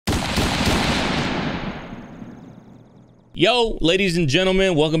Yo, ladies and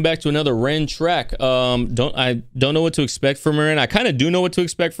gentlemen, welcome back to another Ren track. I don't know what to expect from Ren. I kind of do know what to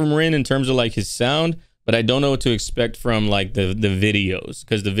expect from Ren in terms of like his sound, but I don't know what to expect from like the videos,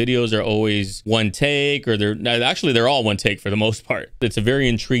 because the videos are always one take, or they're all one take for the most part. It's a very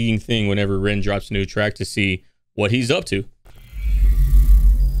intriguing thing whenever Ren drops a new track to see what he's up to.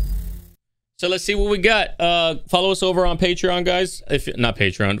 So let's see what we got. Follow us over on Patreon, guys. If not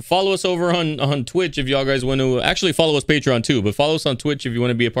Patreon, follow us over on Twitch if y'all guys want to. Actually, follow us Patreon too, but follow us on Twitch if you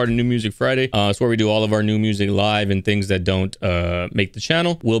want to be a part of New Music Friday. It's where we do all of our new music live, and things that don't make the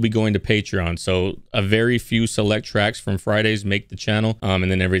channel will be going to Patreon. So a very few select tracks from Fridays make the channel,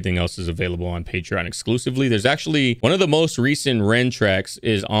 and then everything else is available on Patreon exclusively. There's actually one of the most recent Ren tracks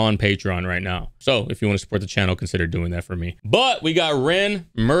is on Patreon right now. So if you want to support the channel, consider doing that for me. But we got Ren,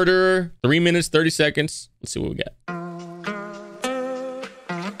 Murderer, 3 minutes, 30 seconds. Let's see what we got.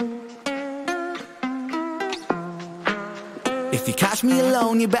 If you catch me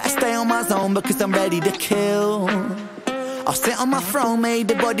alone, you better stay on my zone, because I'm ready to kill. I'll sit on my throne, made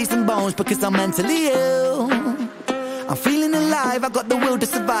of bodies and bones, because I'm mentally ill. I'm feeling alive, I got the will to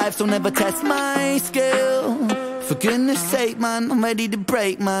survive, so never test my skill. For goodness sake, man, I'm ready to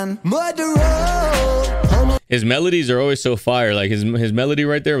break, man. Murderer. His melodies are always so fire. Like his melody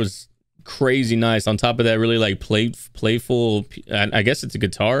right there was crazy nice. On top of that, really like playful, I guess it's a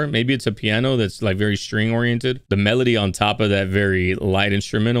guitar, maybe it's a piano that's like very string oriented. The melody on top of that very light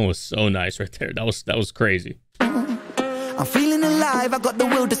instrumental was so nice right there. That was crazy. I'm feeling alive, I got the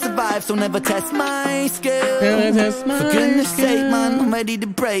will to survive, so never test my skill. For goodness sake, man, I'm ready to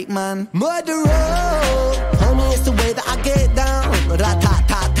break, man. Murderer, homie, it's the way that I get down.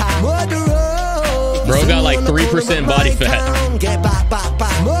 Rat-tat-tat-tat. Murderer, bro got like 3% body fat. Get back, back,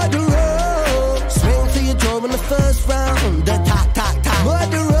 back. Murderer, swing for your jaw in the first round. Tat-tat-tat.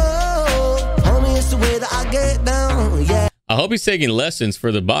 Murderer, homie, it's the way that I get down, yeah. I hope he's taking lessons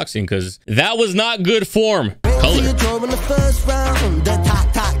for the boxing, because that was not good form. Color.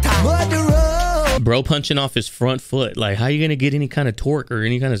 Bro punching off his front foot. Like, how are you gonna get any kind of torque or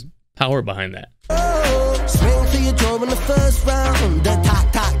any kind of power behind that?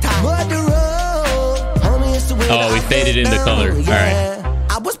 Oh, we faded in the color. All right.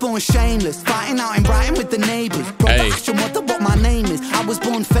 I was born shameless, fighting out in Brighton with the neighbors. Hey. What my name is. I was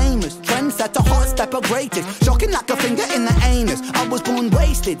born famous, trendsetter, hot stepper, greatest. Shocking like a finger in the anus. I was born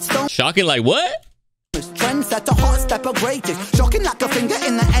wasted, stone. Shocking like what? Trendsetter, hot stepper, greatest. Shocking like a finger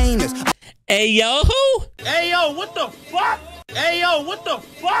in the anus. Hey yo, who? Hey yo, what the fuck? Hey yo, what the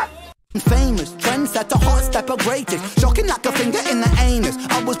fuck? Famous, trendsetter, hot stepper, greatest. Shocking like a finger in the anus.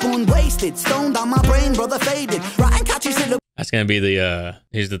 I was born wasted, stoned on my brain, brother faded. Right and catchy syllable. That's gonna be the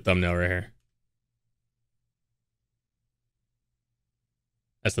here's the thumbnail right here.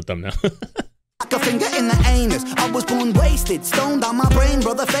 That's the thumbnail. Like a finger in the anus. I was born wasted, stoned on my brain,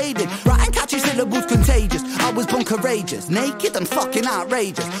 brother faded. Right and catchy syllables contagious. I was born courageous, naked and fucking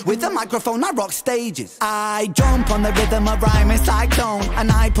outrageous. With a microphone, I rock stages. I jump on the rhythm of rhyming cyclone,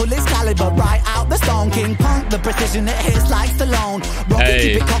 and I pull his caliber right out the stone. King Punk, the precision it hits like Stallone.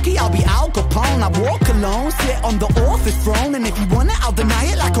 Rocky, keep it cocky, I'll be Al Capone. I walk alone, sit on the office throne, and if you want it, I'll deny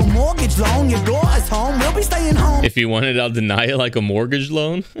it like a mortgage loan. Your daughter's home, we'll be staying home. If you want it, I'll deny it like a mortgage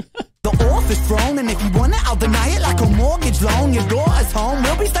loan. The office throne, and if you want it, I'll deny it like a mortgage loan. Your daughter's home,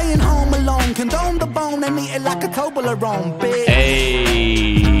 we'll be staying home alone. Condone the bone and eat it like a Toblerone, bitch.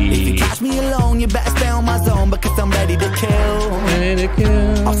 Hey. If you catch me alone, you better stay on my zone, because I'm ready to kill. Ready to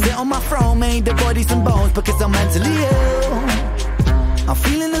kill. I'll sit on my throne, made of bodies and bones, because I'm mentally ill. I'm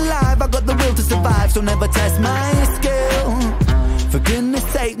feeling alive, I got the will to survive, so never test my skill. For goodness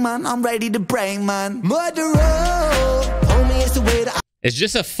sake, man, I'm ready to break, man. Murderer, homie, it's the way that It's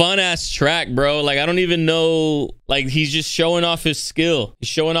just a fun ass track, bro. Like, I don't even know. Like, he's just showing off his skill. He's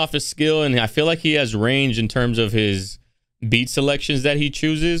showing off his skill, and I feel like he has range in terms of his beat selections that he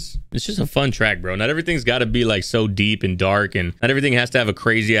chooses. It's just a fun track, bro. Not everything's got to be like so deep and dark, and not everything has to have a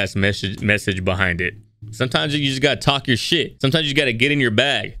crazy ass message behind it. Sometimes you just got to talk your shit. Sometimes you got to get in your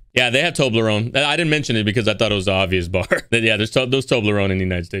bag. Yeah, they have Toblerone. I didn't mention it because I thought it was the obvious bar. Yeah, there's those Toblerone in the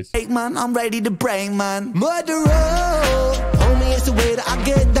United States. Hey, man, I'm ready to break, man. Murderer, homie, it's the way that I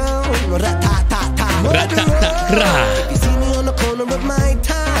get down. Rat-tat-tat-tat. Murderer, if you see me on the corner of my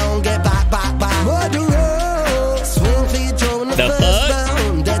town, get back, back, back. Murderer, swing for your jaw in the first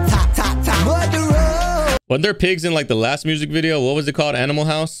round. Tat-tat-tat. Murderer. Wasn't there pigs in like the last music video? What was it called? Animal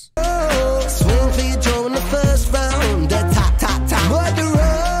House? Swing for your jaw in the first round. Tat-tat-tat.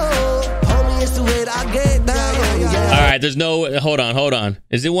 Murderer, homie, it's the way that I get down. Yeah. All right, there's no, hold on.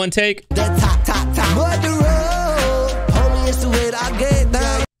 Is it one take? Murderer, homie, it's the way that I get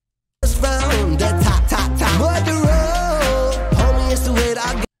down. First round. Murderer,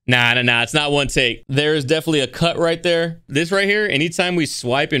 Nah. It's not one take. There is definitely a cut right there. This right here, anytime we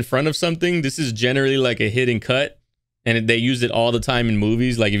swipe in front of something, this is generally like a hidden cut. And they used it all the time in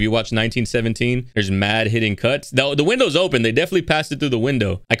movies. Like if you watch 1917, there's mad hidden cuts. The window's open. They definitely passed it through the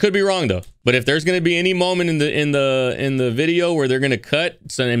window. I could be wrong though. But if there's gonna be any moment in the video where they're gonna cut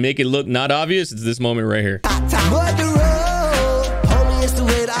and make it look not obvious, it's this moment right here.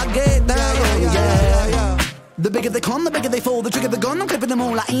 The bigger they come, the bigger they fall. The trigger the gun, I'm clipping them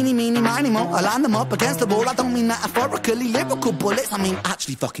all like eeny, meeny, miny, mo. I line them up against the wall. I don't mean metaphorically, lyrical bullets. I mean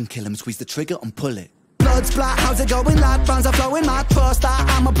actually fucking kill them, squeeze the trigger and pull it. Blood splat, how's it going, lad? Brands are flowing mad. First start,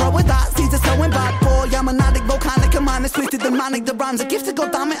 I'm a pro with that. Caesar sewing bad boy. I'm an addict, volcanic, a man is twisted and manic. The rhymes are gifted,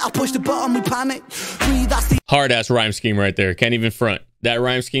 goddammit. I push the button, we panic. Hard ass rhyme scheme right there. Can't even front. That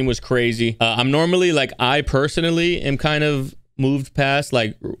rhyme scheme was crazy. I'm normally like, I personally am kind of moved past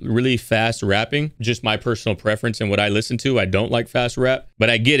like really fast rapping. Just my personal preference and what I listen to. I don't like fast rap,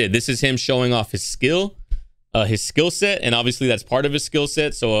 but I get it. This is him showing off his skill set, and obviously that's part of his skill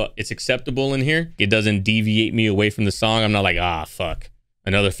set, so it's acceptable in here. It doesn't deviate me away from the song. I'm not like, ah, fuck,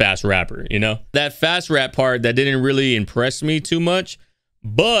 another fast rapper, you know? That fast rap part, that didn't really impress me too much,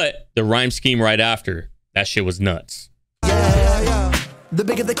 but the rhyme scheme right after, that shit was nuts. The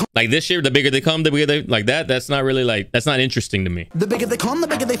bigger they come, like this shit, the bigger they come, the bigger they like that. That's not really like, that's not interesting to me. The bigger they come, the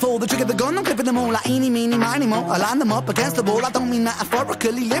bigger they fall. The trigger the gun, I'm clipping them all like eeny, meeny, miny, mo. I line them up against the wall. I don't mean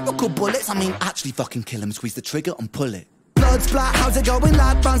metaphorically, lyrical bullets. I mean actually fucking kill them, squeeze the trigger and pull it. Blood splat, how's it going,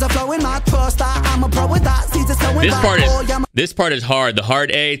 lad? Brands are flowing mad. First start, I'm a pro with that. Caesar sewing bad. This part is hard. The hard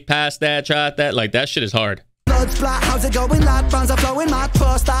A, past that, try that, like that shit is hard. Blood splat, how's it going, lad? Brands are flowing mad.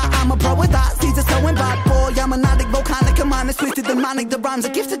 First start, I'm a pro with that. Caesar sewing bad boy. I'm an addict, volcanic, a man is twisted and manic. The rhymes are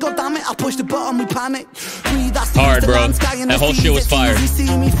gifted, goddammit. I push the button, we panic. Hard, bro. That whole shit was fire. See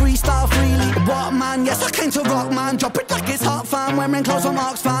me freestyle freely. What man? Yes, I came to rock, man. Drop it like it's hot, fam. Wearing clothes from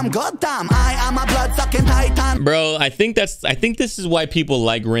Oxfam. Goddamn, I am a blood sucking titan. Bro, I think this is why people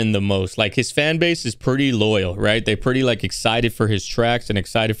like Ren the most. Like his fan base is pretty loyal, right? They're pretty like excited for his tracks and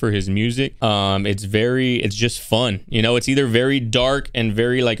excited for his music. It's just fun. You know, it's either very dark and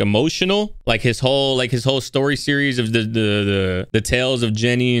very like emotional, like his whole story series of the tales of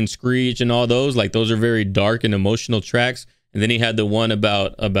Jenny and Screech and all those. Like those are very dark and emotional tracks. And then he had the one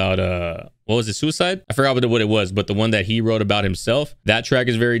about what was it, suicide? I forgot what it was, but the one that he wrote about himself, that track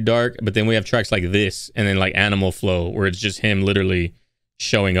is very dark. But then we have tracks like this and then like Animal Flow, where it's just him literally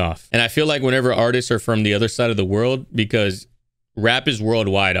showing off. And I feel like whenever artists are from the other side of the world, because rap is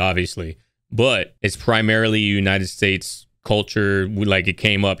worldwide, obviously, but it's primarily United States culture. Like it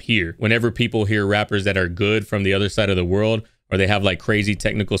came up here. Whenever people hear rappers that are good from the other side of the world, or they have like crazy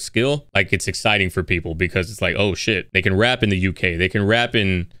technical skill, like it's exciting for people because it's like, oh shit, they can rap in the UK, they can rap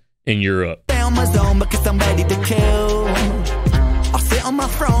in Europe. Stay on my zone because I'm ready to kill. I sit on my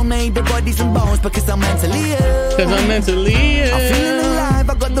throne made of bodies and bones because I'm mentally ill. Because I'm mentally ill. I'm feeling alive,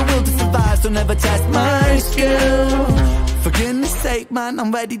 I got the will to survive, so never test my skill. For goodness sake, man,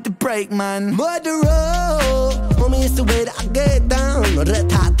 I'm ready to break, man. Murderer, homie, it's the way that I get down.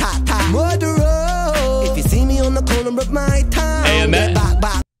 Murderer, if you see me on the corner of my town, hey,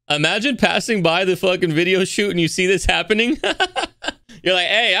 imagine passing by the fucking video shoot and you see this happening. You're like,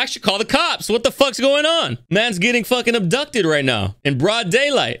 hey, I should call the cops. What the fuck's going on? Man's getting fucking abducted right now in broad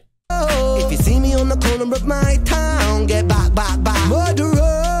daylight. If you see me on the corner of my town, get back.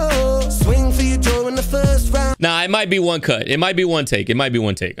 Murderer, swing for your jaw in the first round. Nah, it might be one cut. It might be one take. It might be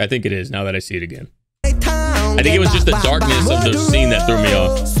one take. I think it is now that I see it again. I think it was just the darkness of the scene that threw me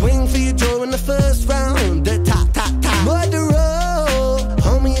off. Swing for your jaw in the first round. Murderer,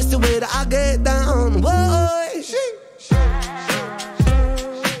 homie, it's the way that I get down. Whoa.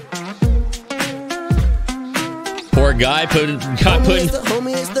 Poor guy got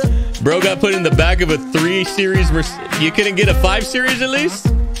put in the back of a 3 Series. You couldn't get a 5 Series at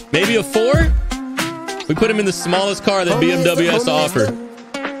least? Maybe a 4? We put him in the smallest car that BMW has to offer.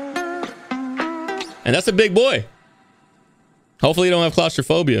 And that's a big boy. Hopefully you don't have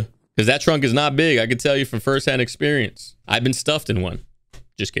claustrophobia, because that trunk is not big. I can tell you from firsthand experience. I've been stuffed in one.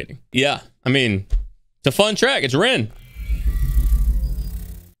 Just kidding. Yeah, I mean, it's a fun track. It's Ren.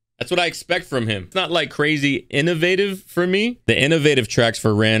 That's what I expect from him. It's not like crazy innovative for me. The innovative tracks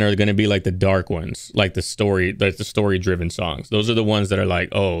for Ren are going to be like the dark ones, like the story-driven songs. Those are the ones that are like,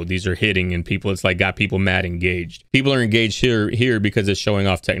 oh, these are hitting, and people, it's like got people mad engaged. People are engaged here because it's showing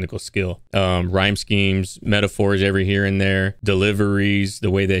off technical skill. Rhyme schemes, metaphors every here and there, deliveries,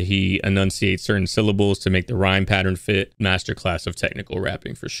 the way that he enunciates certain syllables to make the rhyme pattern fit. Masterclass of technical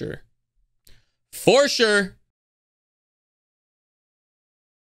rapping for sure. For sure.